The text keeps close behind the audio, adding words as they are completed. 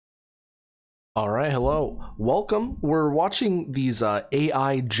All right, hello, welcome. We're watching these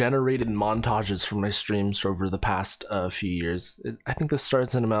AI generated montages from my streams over the past few years. I think this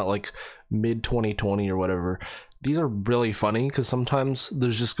starts in about like mid 2020 or whatever. These are really funny because sometimes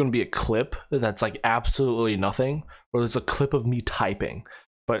there's just going to be a clip that's like absolutely nothing, or there's a clip of me typing.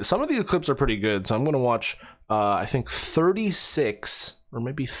 But some of these clips are pretty good, so I'm going to watch I think 36 or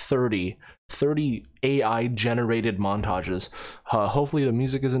maybe 30 AI generated montages. Hopefully the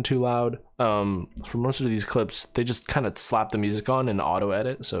music isn't too loud. For most of these clips, they just kind of slap the music on and auto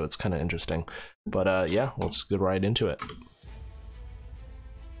edit, so it's kind of interesting. But yeah, we'll just get right into it.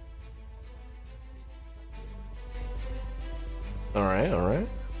 All right.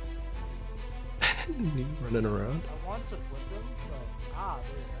 Running around. I want to flip them, but I can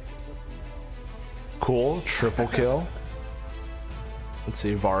flip them. Cool, triple kill. Let's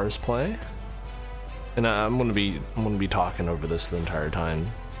see Varus play. And I'm gonna be talking over this the entire time,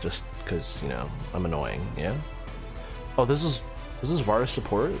 just because, you know, I'm annoying. Yeah. Oh, this is Varus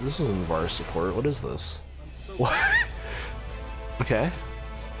support. This isn't Varus support. What is this? What? Okay.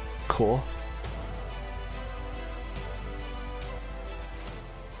 Cool.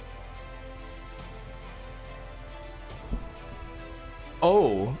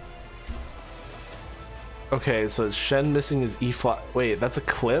 Oh. Okay, so it's Shen missing his E flat. Wait, that's a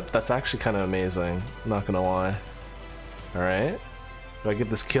clip? That's actually kind of amazing. I'm not gonna lie. Alright. Do I get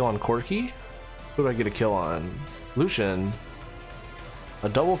this kill on Corki? Who do I get a kill on? Lucian. A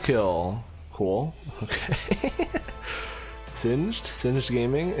double kill. Cool. Okay. Singed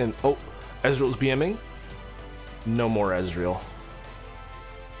gaming. And oh, Ezreal's BMing. No more Ezreal.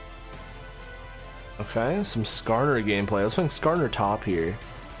 Okay, some Skarner gameplay. Let's find Skarner top here.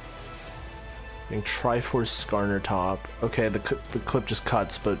 Triforce Skarner top. Okay, the clip just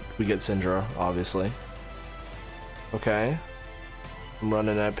cuts, but we get Syndra, obviously. Okay. I'm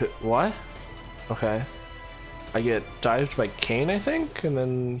running at pit. What? Okay. I get dived by Kayn, I think, and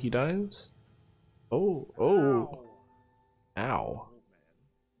then he dies. Oh. Ow.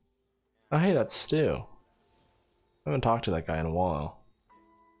 Oh, hey, that's Stu. I haven't talked to that guy in a while.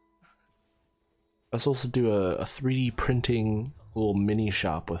 I was supposed to do a 3D printing little mini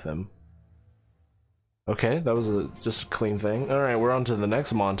shop with him. Okay, that was just a clean thing. All right, we're on to the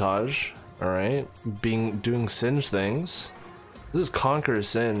next montage. All right, doing Singe things. This is Conquer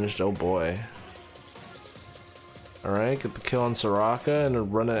Singed. Oh boy. All right, get the kill on Soraka and a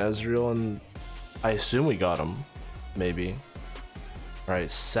run at Ezreal, and I assume we got him. Maybe. All right,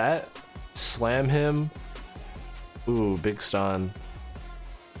 set, slam him. Ooh, big stun.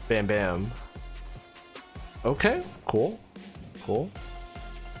 Bam, bam. Okay, cool.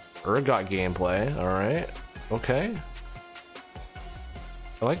 Urgot gameplay, alright. Okay.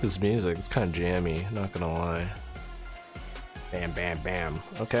 I like this music, it's kind of jammy, not gonna lie. Bam, bam, bam.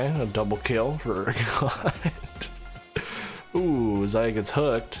 Okay, a double kill for Urgot. Ooh, Zaya gets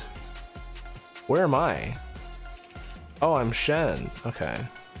hooked. Where am I? Oh, I'm Shen. Okay.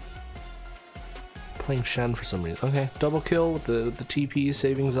 Playing Shen for some reason. Okay, double kill with the TP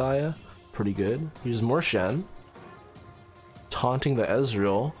saving Zaya. Pretty good. Use more Shen. Taunting the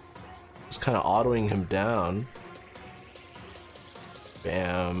Ezreal. Just kind of autoing him down.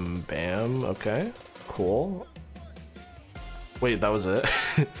 Bam, bam. Okay, cool. Wait, that was it.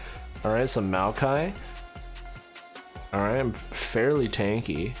 All right, some Maokai. All right, I'm fairly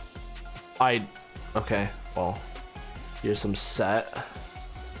tanky. Okay. Well, here's some set.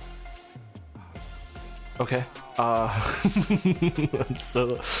 Okay.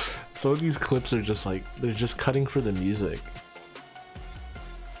 So some of these clips are just like they're just cutting for the music.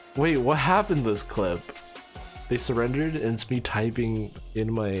 Wait, what happened this clip? They surrendered and it's me typing in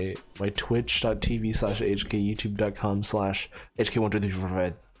my twitch.tv/Aechkay,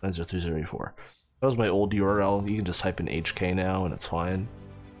 youtube.com/Aechkay12345903084. That was my old URL. You can just type in Aechkay now and it's fine.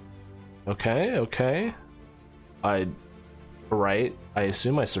 Okay. Right. I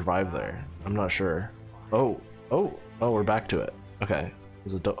assume I survived there. I'm not sure. Oh, we're back to it. Okay.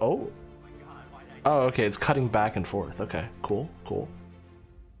 Is it oh, okay, it's cutting back and forth. Okay, cool.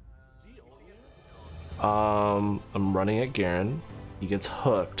 I'm running at Garen. He gets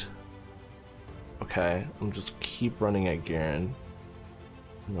hooked. Okay, I'm just keep running at Garen.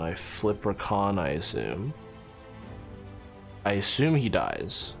 And I flip Rakan, I assume. I assume he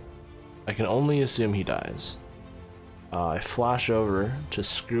dies. I can only assume he dies. I flash over to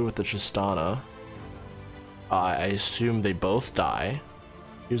screw with the Tristana. I assume they both die.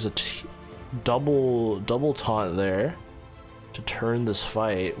 Here's a double taunt there to turn this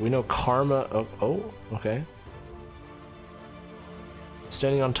fight. We know Karma. Oh, okay.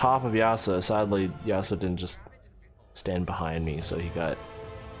 Standing on top of Yasuo. Sadly, Yasuo didn't just stand behind me, so he got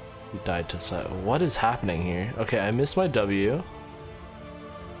He died to set. What is happening here? Okay, I missed my W.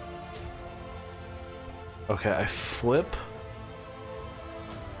 Okay, I flip.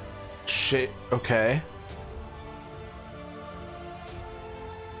 Shit. Okay.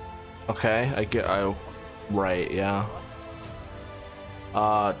 Okay, I get. Right, yeah.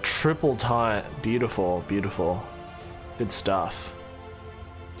 Triple time. Beautiful, beautiful. Good stuff.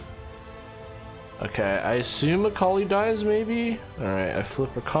 Okay, I assume Aechkay dies, maybe? Alright, I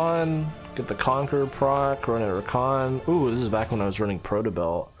flip Rakan, get the Conqueror proc, run at Rakan. Ooh, this is back when I was running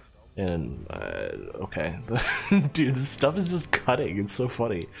Protobelt. And, okay. Dude, this stuff is just cutting. It's so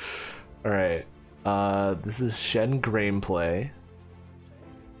funny. Alright, this is Shen gameplay.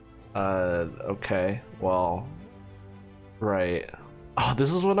 Okay, well, right. Oh,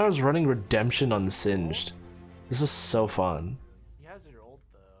 this is when I was running Redemption Unsinged. This is so fun. He has your old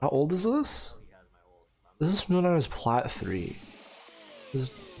though. How old is this? This is when I was Plat 3.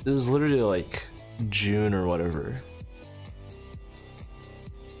 This is literally like June or whatever.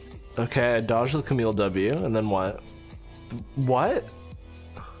 Okay, I dodged the Camille W, and then what? What?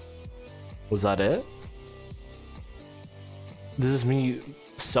 Was that it? This is me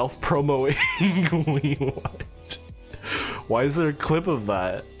self-promoting. Wait, what? Why is there a clip of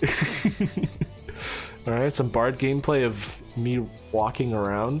that? Alright, some Bard gameplay of me walking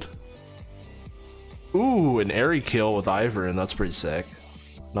around. Ooh, an airy kill with Ivern, that's pretty sick.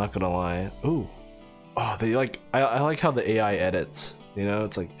 Not gonna lie. Ooh. Oh, they like, I like how the AI edits. You know,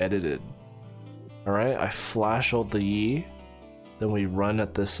 it's like edited. Alright, I flash ult the Yi. Then we run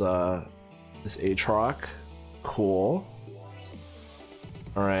at this, this Aatrox. Cool.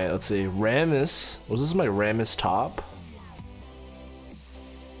 Alright, let's see. Rammus. Was this my Rammus top?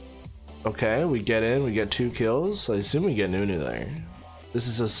 Okay, we get in, we get 2 kills. I assume we get Nunu there. This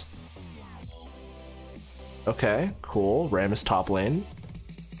is just... Okay, cool. Rammus top lane.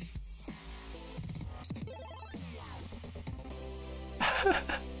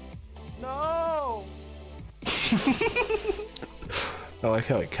 No! I like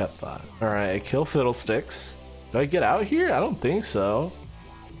how I kept that. Alright, I kill Fiddlesticks. Do I get out here? I don't think so.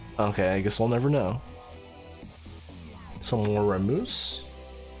 Okay, I guess we'll never know. Some more Rammus.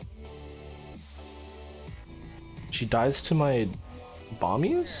 She dies to my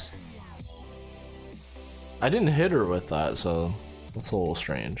bombies? I didn't hit her with that, so that's a little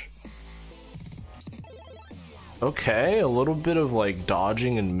strange. Okay, a little bit of like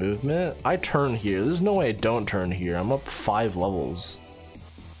dodging and movement. I turn here. There's no way I don't turn here. I'm up 5 levels.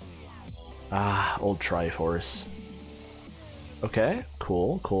 Ah, old Triforce. Okay,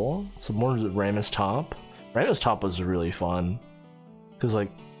 cool, cool. Some more Rammus top. Rammus top was really fun. Because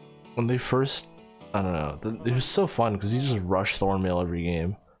like, when they first, I don't know, it was so fun because he just rushed Thornmail every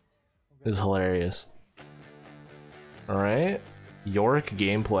game. It was hilarious. Alright, Yorick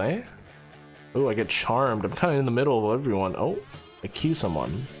gameplay. Oh, I get charmed. I'm kind of in the middle of everyone. Oh, I Q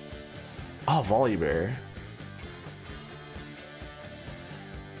someone. Oh, Volibear.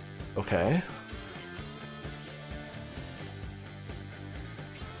 Okay.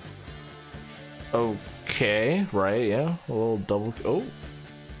 Okay, right, yeah. A little double. Oh.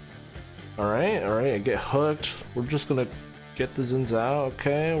 Alright, alright, I get hooked. We're just gonna get the Zins out.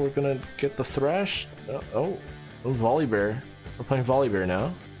 Okay, we're gonna get the Thresh. Oh, Volibear. We're playing Volibear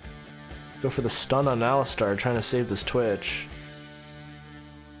now. Go for the stun on Alistar, trying to save this Twitch.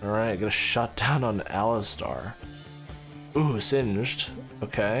 Alright, get a shut down on Alistar. Ooh, singed.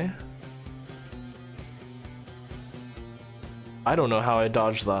 Okay. I don't know how I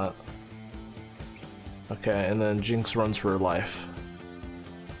dodged that. Okay, and then Jinx runs for her life.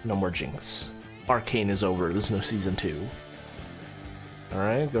 No more Jinx. Arcane is over, there's no season 2.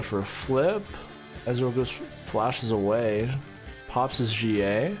 Alright, go for a flip. Ezreal goes, flashes away. Pops his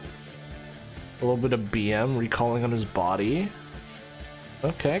GA. A little bit of BM recalling on his body.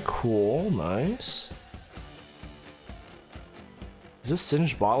 Okay, cool, nice. Is this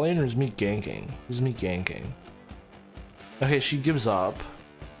singed bot lane or is me ganking? This is me ganking. Okay, she gives up.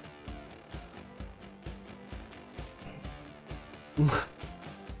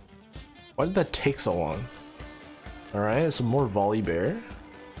 Why did that take so long? Alright, some more Volibear.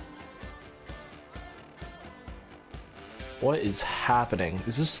 What is happening?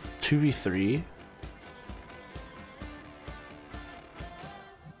 Is this 2v3?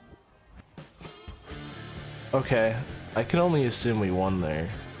 Okay, I can only assume we won there.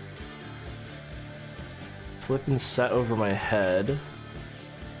 Flipping set over my head.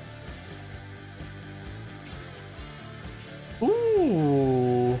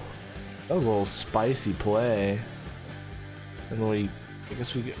 Ooh, that was a little spicy play. And I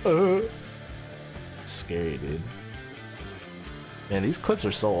guess we get, it's scary, dude. Man, these clips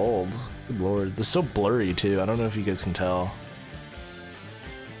are so old. Good lord. They're so blurry too. I don't know if you guys can tell.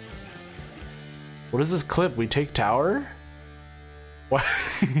 What is this clip? We take tower? What?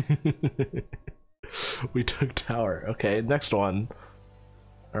 We took tower. Okay, next one.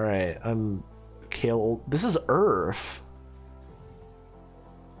 Alright, I'm Kale. This is Earth.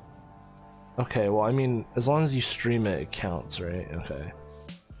 Okay, well, I mean, as long as you stream it, it counts, right? Okay.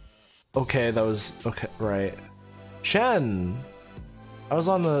 Okay, that was... Okay, right. Shen! I was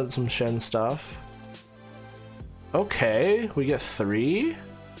on some Shen stuff. Okay, we get 3?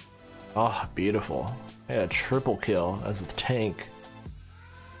 Oh, beautiful. I got a triple kill as a tank.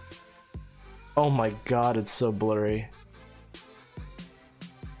 Oh my god, it's so blurry.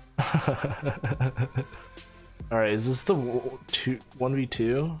 Alright, is this the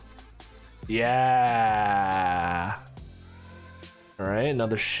 1v2? Yeah! Alright,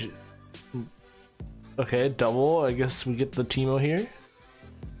 another okay, double. I guess we get the Teemo here.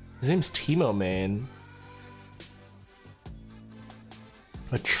 His name's Teemo, man.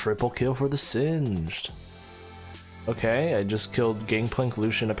 A triple kill for the Singed. Okay, I just killed Gangplank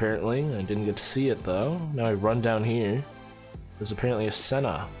Lucian apparently. I didn't get to see it though. Now I run down here. There's apparently a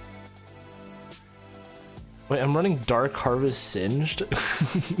Senna. Wait, I'm running Dark Harvest Singed?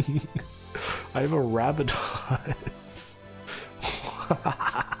 I have a Rabadons.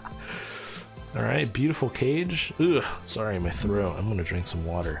 Alright, beautiful cage. Ugh, sorry, my throat. I'm gonna drink some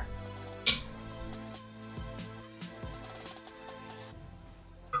water.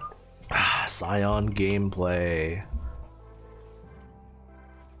 Scion gameplay.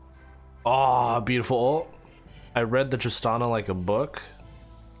 Oh, beautiful ult. I read the Tristana like a book.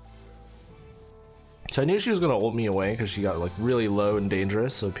 So I knew she was gonna ult me away because she got like really low and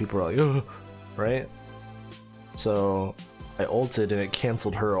dangerous, so people were like, ugh, right? So I ulted and it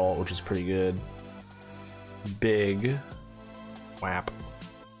canceled her ult, which is pretty good. Big. Whap.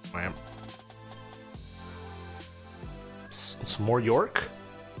 Whap. Some more York?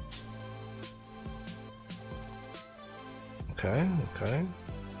 Okay, okay.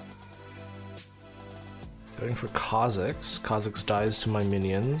 Going for Kha'Zix. Kha'Zix dies to my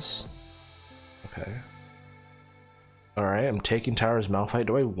minions. Okay. Alright, I'm taking towers Malphite.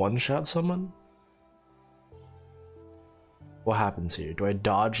 Do I one-shot someone? What happens here? Do I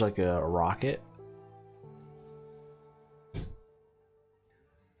dodge like a rocket?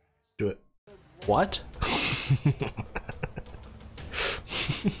 Do it. What?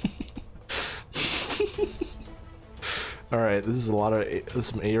 Alright, this is a lot of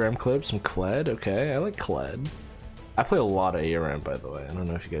some ARAM clips, some Kled. Okay, I like Kled. I play a lot of ARAM, by the way. I don't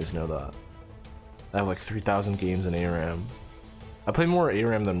know if you guys know that. I have like 3,000 games in ARAM. I play more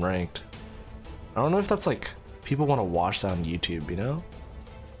ARAM than ranked. I don't know if that's like people want to watch that on YouTube, you know?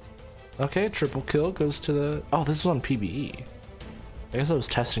 Okay, triple kill goes to the... Oh, this was on PBE. I guess I was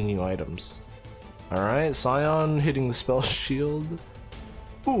testing new items. Alright, Scion hitting the spell shield.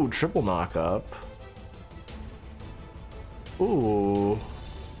 Ooh, triple knock up. Ooh,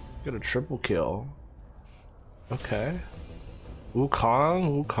 got a triple kill. Okay.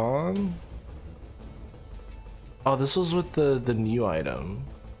 Wukong, Wukong. Oh, this was with the new item.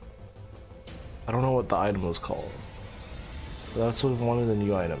 I don't know what the item was called. But that's with one of the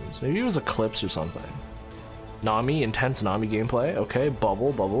new items. Maybe it was Eclipse or something. Nami, intense Nami gameplay. Okay,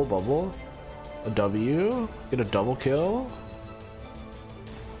 bubble, bubble, bubble. A W. Get a double kill.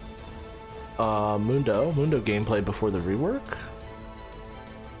 Mundo gameplay before the rework.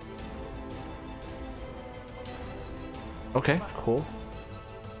 Okay, cool.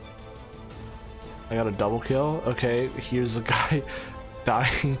 I got a double kill. Okay, here's a guy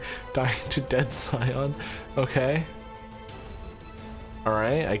dying to dead Scion. Okay.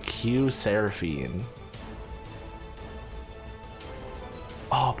 Alright, I Q Seraphine.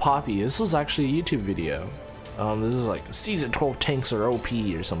 Oh, Poppy, this was actually a YouTube video. This is like season 12 tanks are OP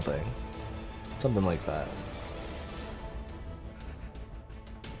or something. Something like that.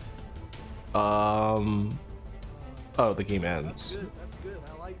 Oh, the game ends. That's good.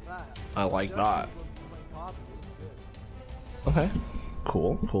 I like that. I like that. Okay.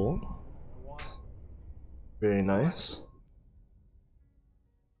 Cool, cool. Very nice.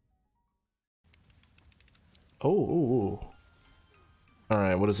 Oh.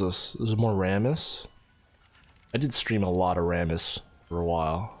 Alright, what is this? This is more Rammus. I did stream a lot of Rammus for a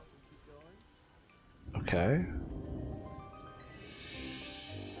while. Okay.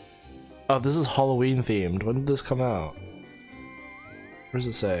 Oh, this is Halloween themed. When did this come out? Where does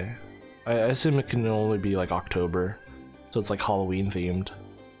it say? I assume it can only be like October. So it's like Halloween themed.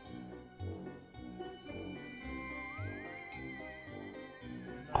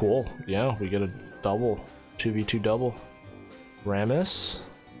 Cool. Yeah, we get a double. 2v2 double. Ramus.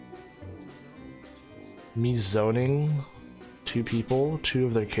 Me zoning 2 people, 2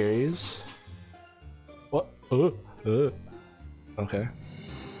 of their carries. What? Okay.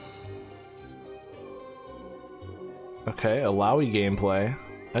 Okay, Alawi gameplay.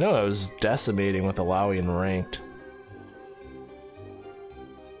 I know I was decimating with Alawi in ranked.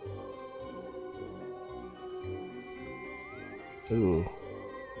 Ooh.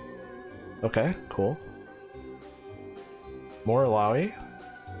 Okay, cool. More Alawi.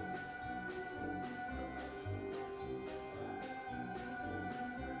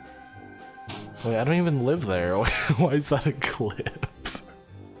 Wait, I don't even live there. Why is that a clip?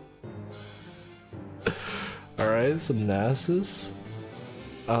 Alright, some Nasus.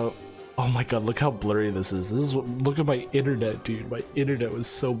 Oh my god, look how blurry this is. This is what, look at my internet, dude. My internet was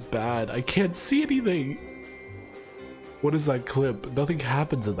so bad. I can't see anything. What is that clip? Nothing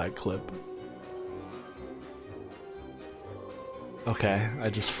happens in that clip. Okay, I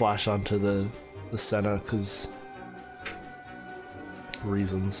just flash onto the Senna because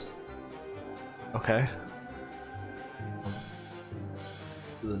reasons. Okay.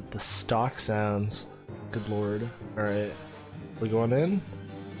 The stock sounds. Good lord. Alright. We going in?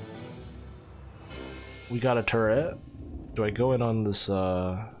 We got a turret. Do I go in on this,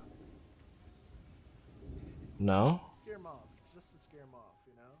 No? Scare him off, just to scare him off,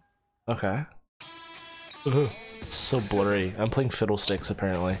 you know? Okay. It's so blurry. I'm playing fiddlesticks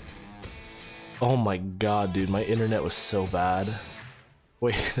apparently. Oh my god, dude, my internet was so bad.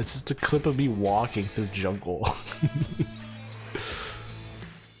 Wait, that's just a clip of me walking through jungle.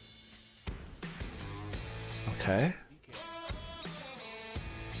 Okay.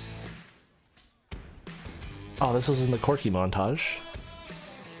 Oh, this was in the Corky montage.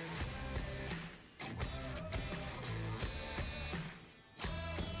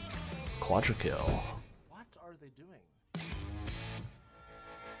 Quadra kill. What are they doing?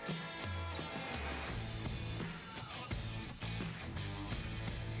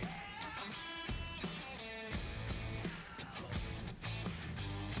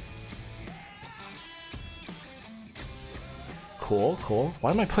 Cool, cool.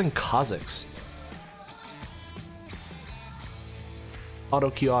 Why am I playing Kazakhs? Auto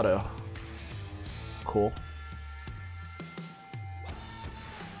Q auto. Cool.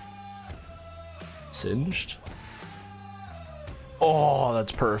 Singed. Oh,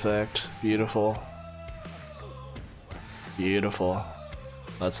 that's perfect. Beautiful. Beautiful.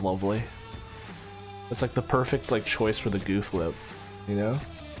 That's lovely. It's like the perfect like choice for the goof lip, you know?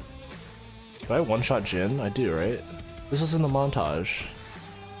 Do I one-shot Jin? I do, right? This is in the montage.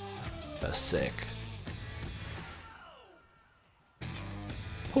 That's sick.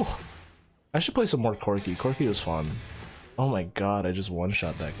 Whew. I should play some more Corky. Corky was fun. Oh my god, I just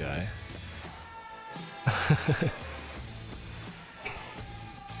one-shot that guy.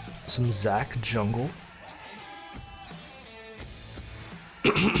 Some Zac jungle.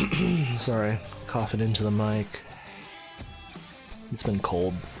 Sorry, coughing into the mic. It's been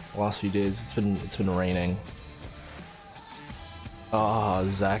cold the last few days. It's been raining. Ah,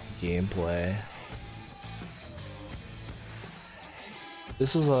 Zac gameplay.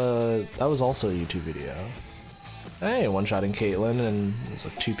 This is that was also a YouTube video. Hey, one-shotting Caitlyn, and there's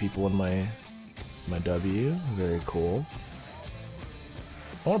like 2 people in my W. Very cool.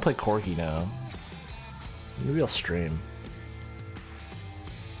 I want to play Corky now. Maybe I'll stream.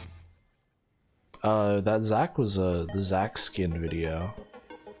 That Zac was the Zac skin video.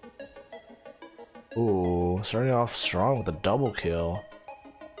 Ooh, starting off strong with a double kill.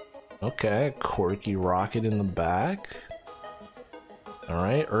 Okay, Corky rocket in the back.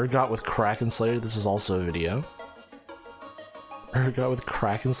 Alright, Urgot with Kraken Slayer. This is also a video. Urgot with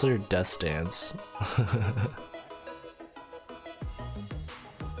Kraken Slayer Death Stance.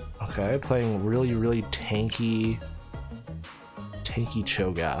 Okay, playing really tanky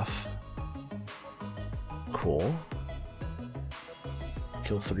Cho'Gath. Cool.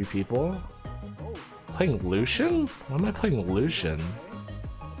 Kill 3 people. Playing Lucian? Why am I playing Lucian?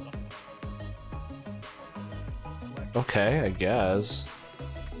 Okay, I guess.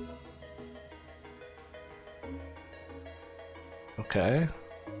 Okay.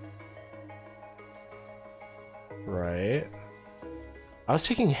 Right. I was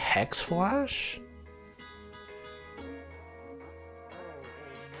taking Hex Flash?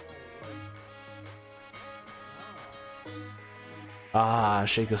 Ah,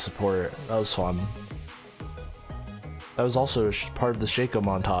 Shaco support. That was fun. That was also part of the Shaco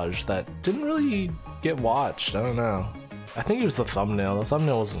montage that didn't really get watched. I don't know. I think it was the thumbnail. The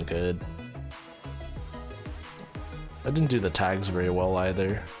thumbnail wasn't good. I didn't do the tags very well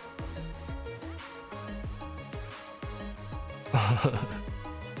either.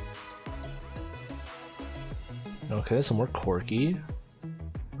 Okay, some more quirky.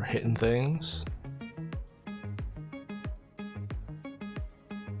 We're hitting things.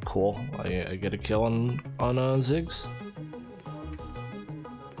 Cool. I get a kill on Ziggs.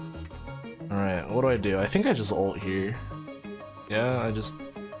 Alright, what do? I think I just ult here. Yeah, I just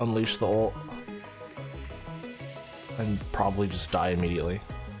unleash the ult. And probably just die immediately.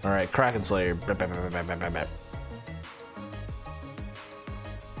 Alright, Kraken Slayer.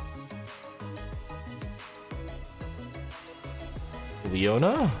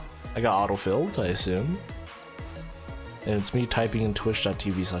 Leona? I got autofilled, I assume. And it's me typing in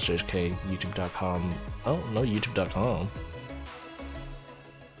twitch.tv/Aechkay, youtube.com. Oh, no, youtube.com.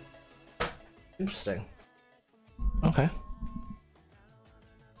 Interesting. Okay.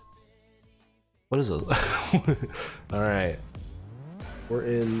 What is this? Alright. We're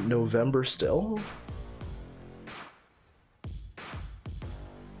in November still.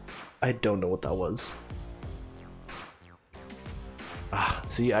 I don't know what that was. Ah,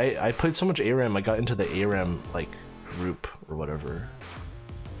 see, I played so much ARAM, I got into the ARAM, like, group or whatever.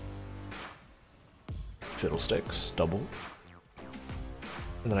 Fiddlesticks, double.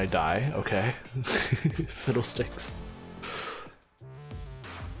 And then I die, okay. Fiddlesticks.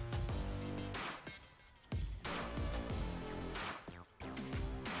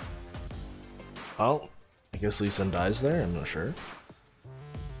 Well, I guess Lee Sin dies there, I'm not sure.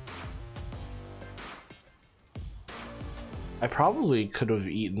 I probably could have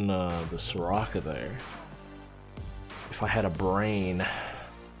eaten the sirhcez there. If I had a brain.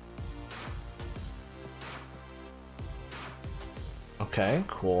 Okay,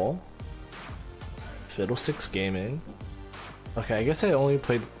 cool. Fiddlesticks Gaming. Okay, I guess I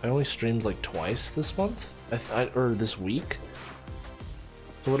only streamed like twice this month, or this week.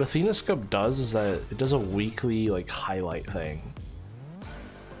 So what athenascope does is that it does a weekly like highlight thing.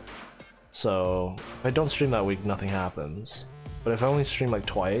 So if I don't stream that week, nothing happens. But if I only stream like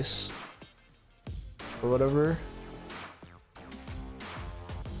twice or whatever,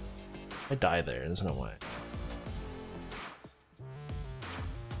 I die there. There's no way.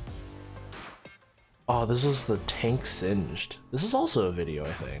 Oh, this was the tank singed. This is also a video,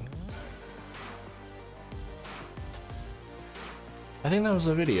 I think. I think that was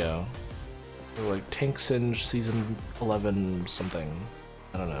a video. Or like tank singe season 11 something.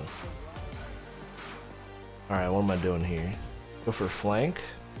 I don't know. Alright, what am I doing here? Go for flank.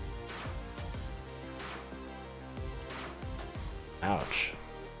 Ouch.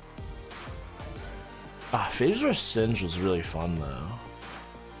 Ah, Phaser Singe was really fun though.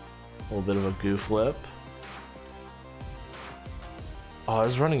 A little bit of a goof flip. Oh, I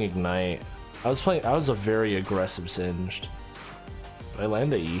was running Ignite. I was a very aggressive Singed. Did I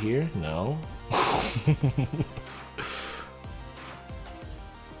land the E here? No.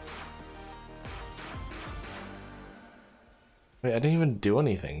 Wait, I didn't even do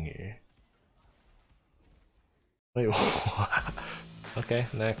anything here. Wait, what? Okay,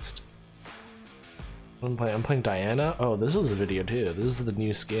 next. I'm playing Diana. Oh, this was a video too. This is the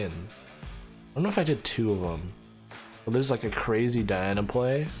new skin. I don't know if I did two of them. But there's like a crazy Diana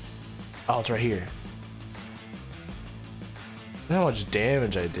play. Oh, it's right here. Look how much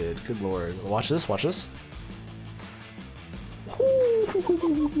damage I did. Good lord. Watch this, watch this.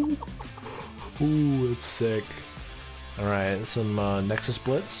 Ooh, that's sick. Alright, some Nexus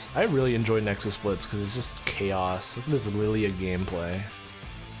Blitz. I really enjoy Nexus Blitz because it's just chaos. Look at this Lilia gameplay.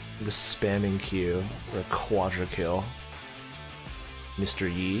 I'm just spamming Q for a quadra kill.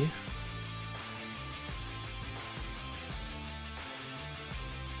 Mr. Yi.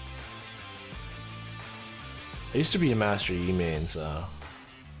 I used to be a Master Yi main, so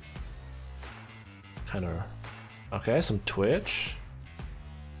kind of okay. Some Twitch.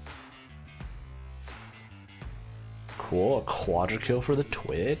 Cool, a quadra kill for the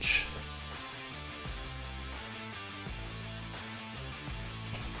Twitch.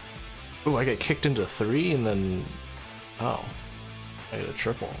 Ooh, I get kicked into 3 and then... Oh. I get a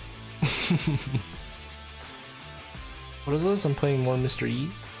triple. What is this? I'm playing more Mr. E.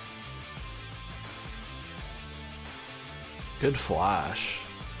 Good flash.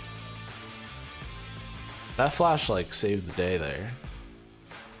 That flash, like, saved the day there.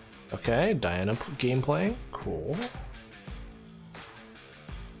 Okay, Diana gameplay. Cool.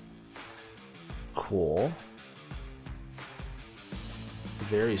 Cool.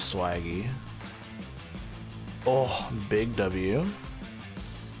 Very swaggy. Oh, big W.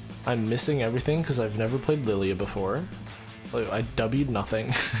 I'm missing everything because I've never played Lilia before. Like, I W'd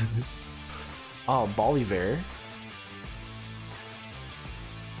nothing. Oh, Bolivar.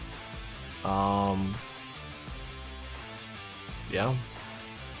 Yeah.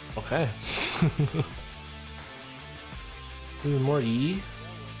 Okay. Even more E.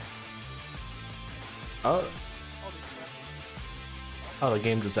 Oh. Oh, the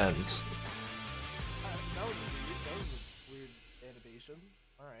game just ends. That was a weird animation.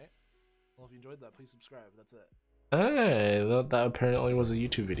 Alright. Well, if you enjoyed that, please subscribe. That's it. Hey, that apparently was a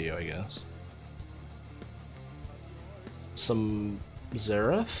YouTube video, I guess. Some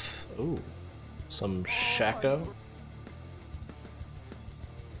Xerath. Ooh. Some Shaco.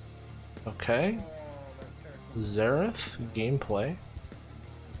 Okay. Xerath gameplay.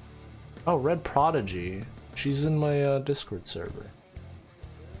 Oh, Red Prodigy. She's in my Discord server.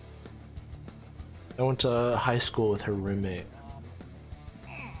 I went to high school with her roommate.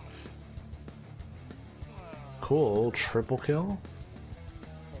 Cool, triple kill.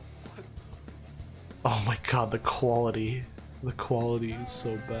 Oh my god, the quality. The quality is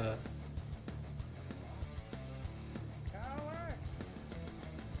so bad.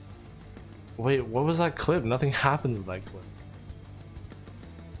 Wait, what was that clip? Nothing happens in that clip.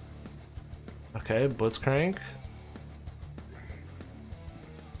 Okay, Blitzcrank.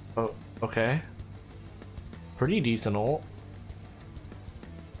 Oh, okay. Pretty decent ult.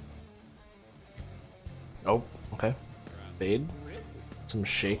 Oh, okay. Fade. Some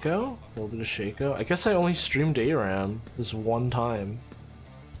Shaco. A little bit of Shaco. I guess I only streamed ARAM this one time.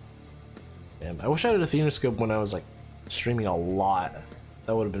 Damn, I wish I had a athenascope when I was like streaming a lot.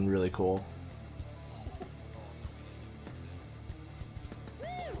 That would have been really cool.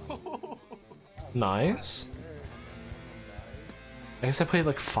 Nice. I guess I played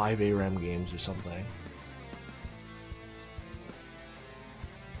like 5 ARAM games or something.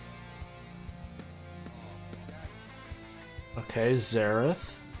 Okay,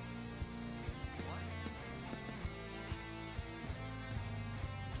 Xerath.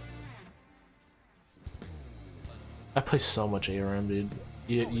 I play so much ARAM, dude.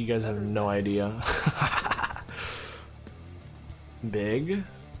 You guys have no idea. Big.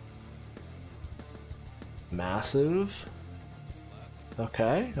 Massive.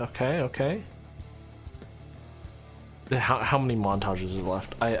 Okay, okay, okay. How many montages are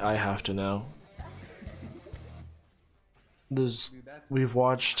left? I have to know. We've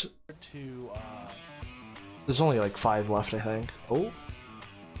watched there's only like 5 left, I think. Oh.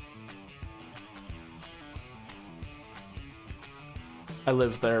 I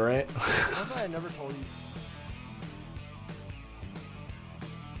live there, right? I never told you.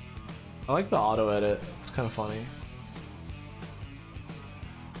 I like the auto edit. It's kind of funny.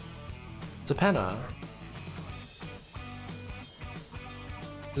 It's a penna.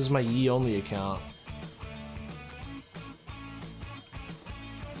 This is my Yi only account.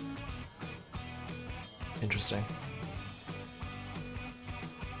 Interesting.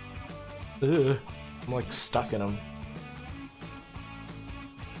 Ugh. I'm like stuck in them.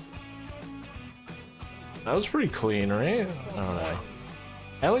 That was pretty clean, right? I don't know.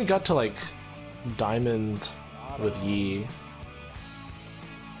 I only got to like diamond with Yi.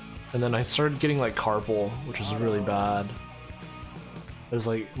 And then I started getting like carpal, which was really bad. It was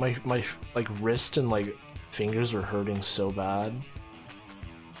like my like wrist and like fingers were hurting so bad.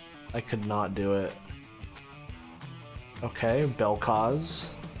 I could not do it. Okay,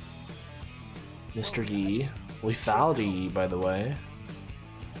 Belkaz. Mr. Yi. Lethality, by the way.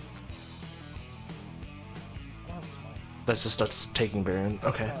 That's just us taking Baron.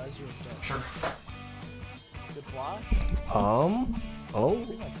 Okay. Sure. Good flash? Oh. I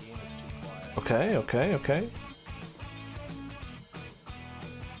think my game is too quiet. Okay, okay, okay.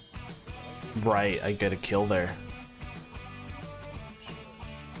 Right, I get a kill there.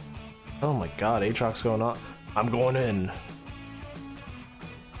 Oh my god, Aatrox's going up. I'm going in.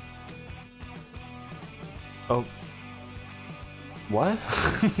 Oh. What?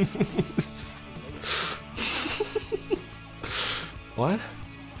 What?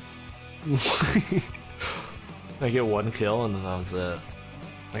 I get 1 kill and then that was it.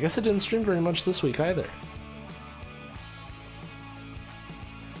 I guess I didn't stream very much this week either.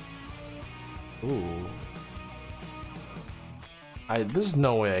 Ooh. There's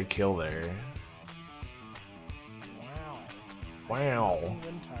no way I kill there. Wow.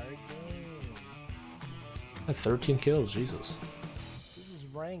 I had 13 kills, Jesus. This is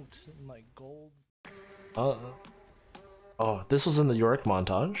ranked in like gold. Oh, this was in the York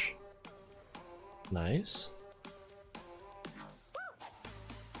montage. Nice.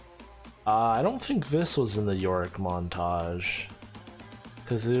 I don't think this was in the York montage.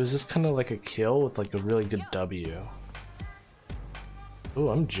 Because it was just kind of like a kill with like a really good W. Ooh,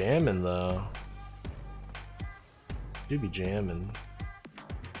 I'm jamming though. Do be jamming.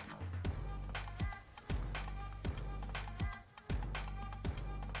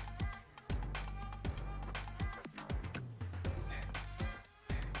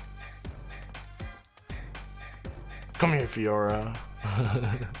 Come here, Fiora.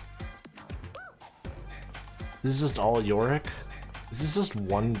 This is just all Yorick? Is this just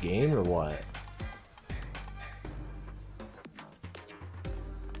one game or what?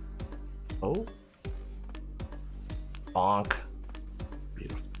 Oh? Bonk.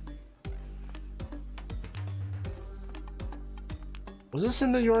 Beautiful. Was this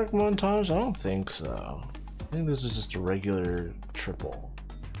in the Yorick montage? I don't think so. I think this was just a regular triple.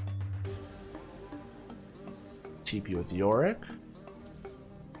 TP with Yorick.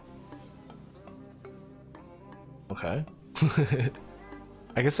 Okay.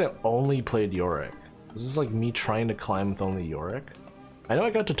 I guess I only played Yorick. This is like me trying to climb with only Yorick. I know I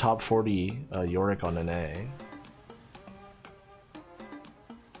got to top 40 Yorick on an A.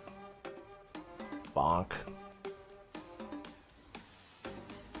 Bonk.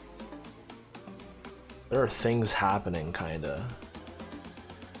 There are things happening, kinda.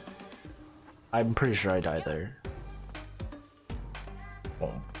 I'm pretty sure I died there.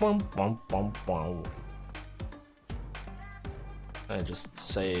 Bum, bum, bum, bum. I just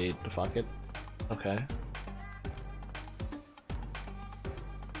say fuck it. Okay.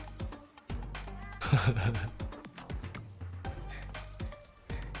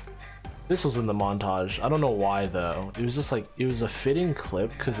 This was in the montage. I don't know why though. It was just like, it was a fitting clip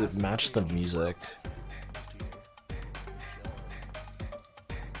because it matched the music.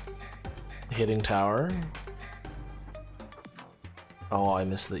 Hitting tower. Oh, I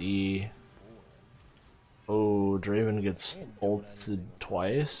missed the E. Oh, Draven gets ulted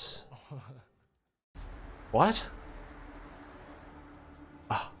twice. What?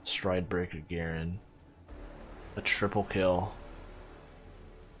 Ah, oh, Stride Breaker Garen. A triple kill.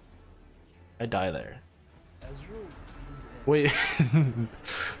 I die there. Wait,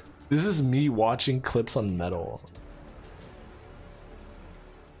 this is me watching clips on Metal.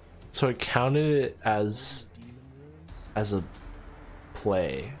 So I counted it as a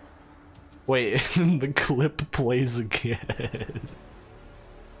play. Wait, the clip plays again.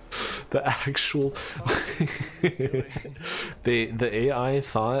 The actual the AI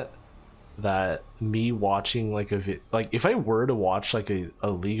thought that me watching like like if I were to watch like a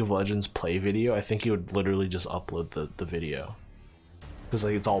League of Legends play video, I think it would literally just upload the video because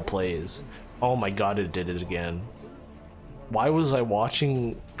like it's all plays. Oh my god, it did it again. Why was I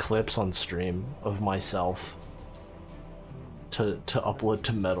watching clips on stream of myself to upload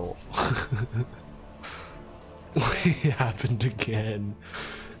to Metal? It happened again.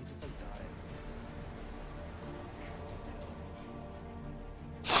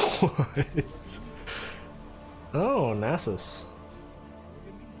 What? Oh, Nasus.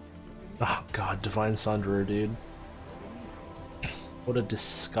 Oh god, Divine Sunderer, dude. What a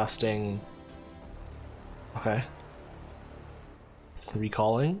disgusting... Okay.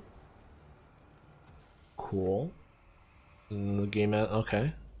 Recalling. Cool. The game at...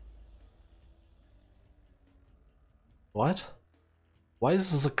 Okay. What? Why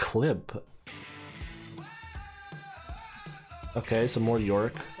is this a clip? Okay, some more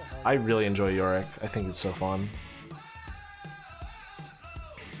Yorick. I really enjoy Yorick. I think it's so fun.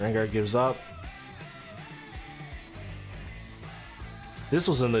 Rengar gives up. This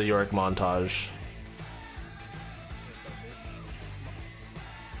was in the Yorick montage.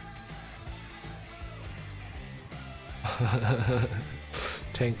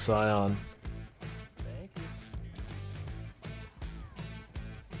 Tank Scion.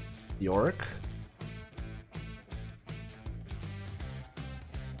 Yorick?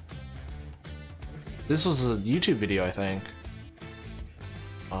 This was a YouTube video, I think.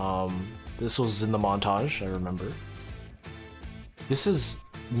 This was in the montage, I remember. This is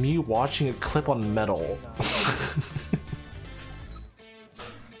me watching a clip on Metal.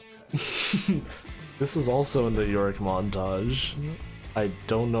 This is also in the Yorick montage. I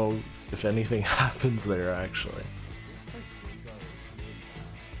don't know if anything happens there, actually.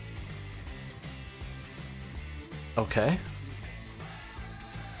 Okay.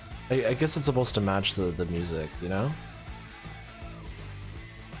 I guess it's supposed to match the music, you know?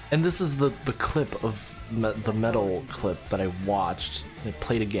 And this is the clip of the Metal clip that I watched. It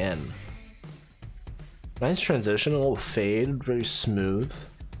played again. Nice transition, a little fade, very smooth.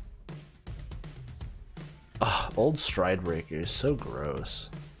 Ugh, old Stride Breaker is so gross.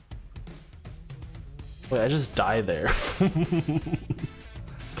 Wait, I just died there.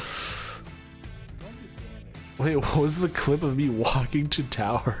 Wait, what was the clip of me walking to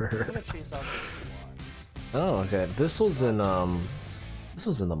tower? Oh, okay. This was in the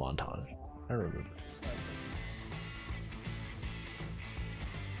montage. I remember.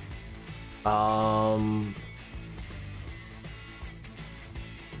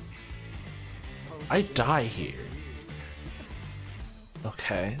 I die here.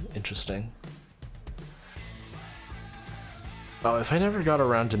 Okay, interesting. Oh, if I never got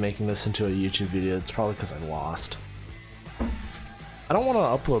around to making this into a YouTube video, it's probably because I lost. I don't want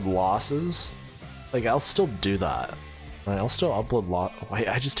to upload losses. Like, I'll still do that. Right, I'll still upload Wait,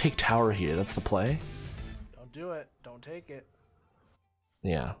 I just take tower here. That's the play? Don't do it. Don't take it.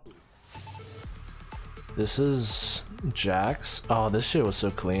 Yeah. This is Jax. Oh, this shit was so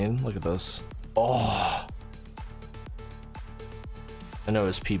clean. Look at this. Oh. I know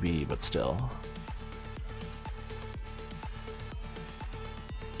it's PBE, but still.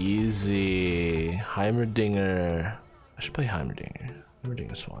 Easy. Heimerdinger. I should play Heimerdinger.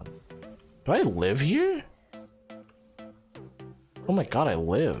 Heimerdinger's fun. Do I live here? Oh my god, I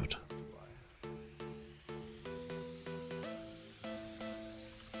lived.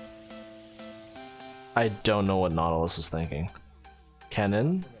 I don't know what Nautilus is thinking.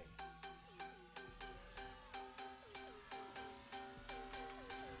 Kennen?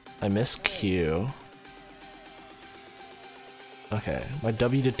 I miss Q. Okay, my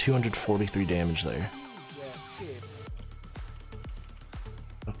W did 243 damage there.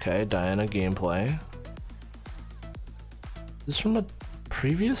 Okay, Diana gameplay. Is this from a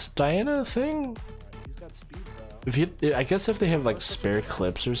previous Diana thing? He's got speed though. If you, I guess if they have like spare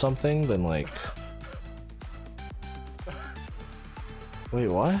clips or something, then like. Wait,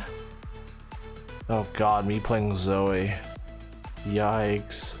 what? Oh god, me playing Zoe.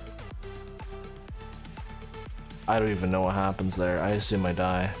 Yikes. I don't even know what happens there. I assume I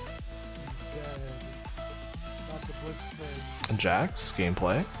die. Jax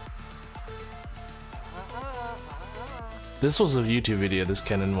gameplay. This was a YouTube video, this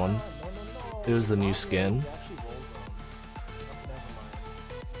Kennen one. It was the new skin.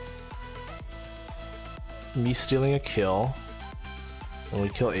 Me stealing a kill. And we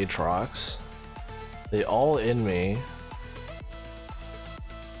kill Aatrox. They all in me.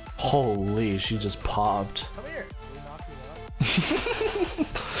 Holy, she just popped. Come here. We knocked you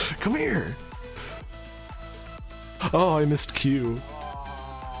out. Come here. Oh, I missed Q. Let's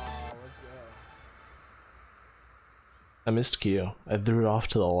go. I missed Q. I threw it off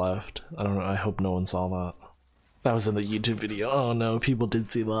to the left. I don't know. I hope no one saw that. That was in the YouTube video. Oh no, people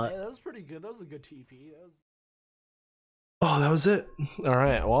did see that. Yeah, that was pretty good. That was a good TP. That was... Oh, that was it. All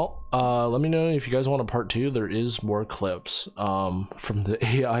right. Well, let me know if you guys want a part 2. There is more clips from the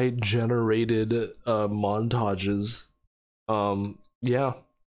AI generated montages. Yeah.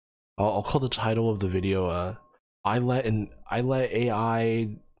 I'll call the title of the video I let AI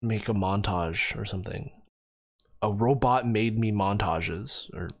make a montage or something. A robot made me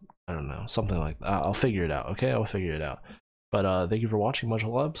montages, or I don't know, something like that. I'll figure it out. Okay, I'll figure it out. But thank you for watching. Much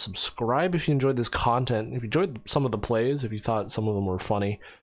love. Subscribe if you enjoyed this content. If you enjoyed some of the plays, if you thought some of them were funny,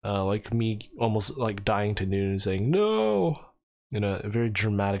 like me almost like dying to noon saying no in a very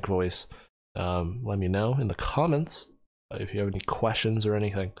dramatic voice, let me know in the comments if you have any questions or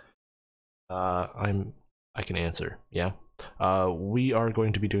anything. I can answer. Yeah. We are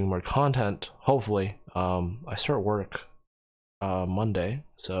going to be doing more content. Hopefully. I start work Monday,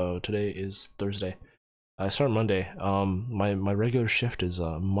 so today is Thursday. I start Monday. My regular shift is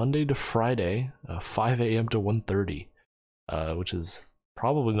Monday to Friday, 5 a.m. to 1:30, which is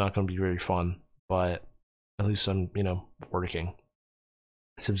probably not going to be very fun, but at least I'm, you know, working.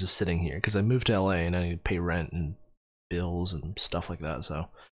 So I'm just sitting here because I moved to LA and I need to pay rent and bills and stuff like that. So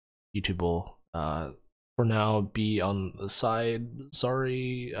YouTube will, for now, be on the side.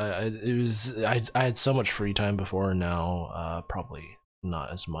 Sorry, I had so much free time before, and now probably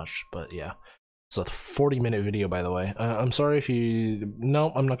not as much. But yeah. It's a 40-minute video, by the way. I'm sorry if you...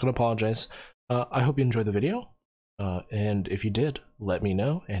 No, I'm not going to apologize. I hope you enjoyed the video. And if you did, let me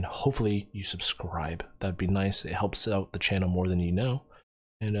know. And hopefully you subscribe. That'd be nice. It helps out the channel more than you know.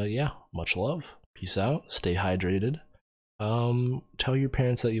 And yeah, much love. Peace out. Stay hydrated. Tell your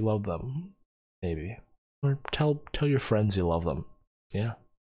parents that you love them. Maybe. Or tell your friends you love them. Yeah.